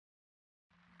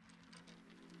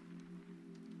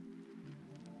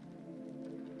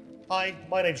Hi,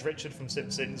 my name's Richard from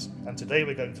SimpsInns, and today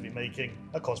we're going to be making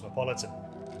a Cosmopolitan,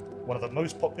 one of the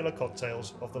most popular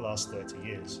cocktails of the last 30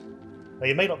 years. Now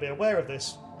you may not be aware of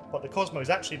this, but the Cosmo's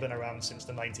actually been around since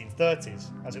the 1930s,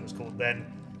 as it was called then,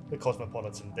 the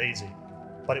Cosmopolitan Daisy.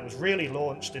 But it was really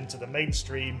launched into the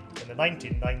mainstream in the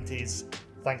 1990s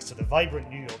thanks to the vibrant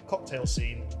New York cocktail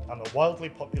scene and the wildly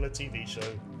popular TV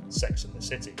show Sex and the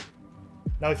City.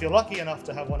 Now if you're lucky enough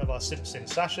to have one of our SimpsInns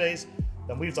sachets,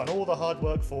 then we've done all the hard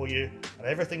work for you and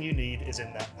everything you need is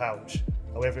in that pouch.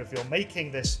 However, if you're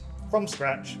making this from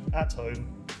scratch at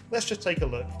home, let's just take a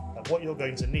look at what you're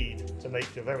going to need to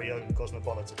make your very own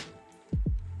Cosmopolitan.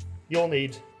 You'll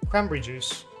need cranberry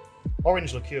juice,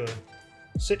 orange liqueur,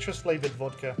 citrus flavoured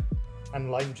vodka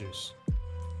and lime juice.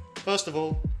 First of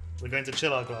all, we're going to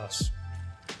chill our glass.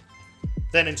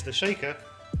 Then into the shaker,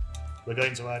 we're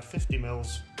going to add 50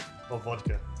 ml of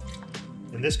vodka.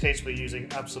 In this case we're using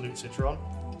Absolute Citron,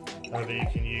 however you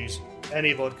can use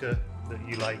any vodka that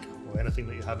you like or anything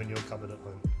that you have in your cupboard at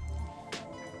home.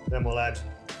 Then we'll add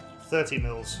 30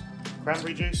 ml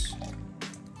cranberry juice,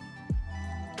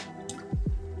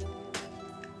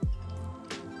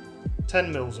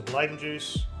 (10 ml of lime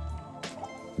juice,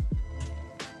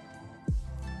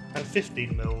 and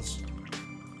 15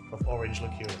 ml of orange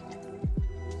liqueur.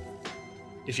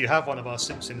 If you have one of our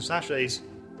SimpsInns sachets,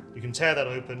 you can tear that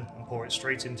open and pour it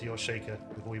straight into your shaker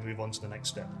before we move on to the next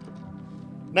step.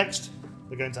 Next,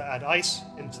 we're going to add ice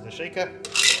into the shaker,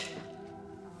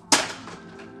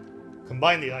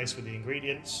 combine the ice with the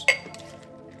ingredients,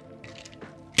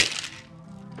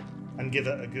 and give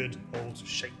it a good old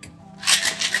shake.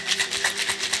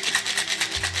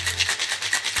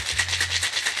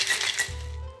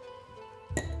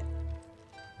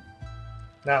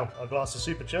 Now, our glass is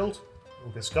super chilled,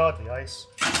 we'll discard the ice,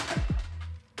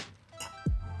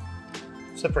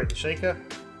 separate the shaker,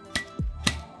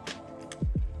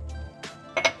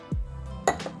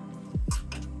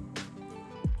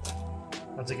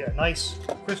 and to get a nice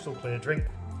crystal clear drink,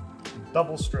 we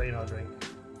double strain our drink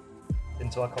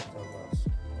into our cocktail glass.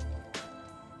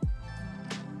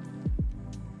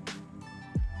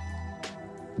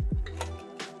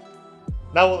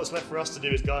 Now all that's left for us to do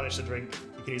is garnish the drink.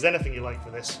 You can use anything you like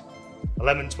for this. A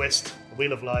lemon twist, a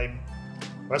wheel of lime,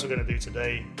 or as we're going to do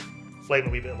today, flame a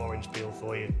wee bit of orange peel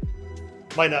for you.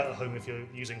 Mind out at home if you're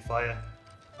using fire,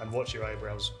 and watch your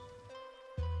eyebrows.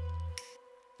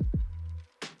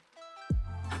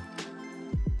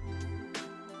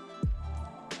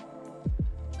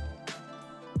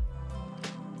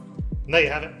 And there you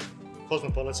have it,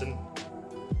 Cosmopolitan,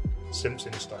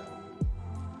 SimpsInns style.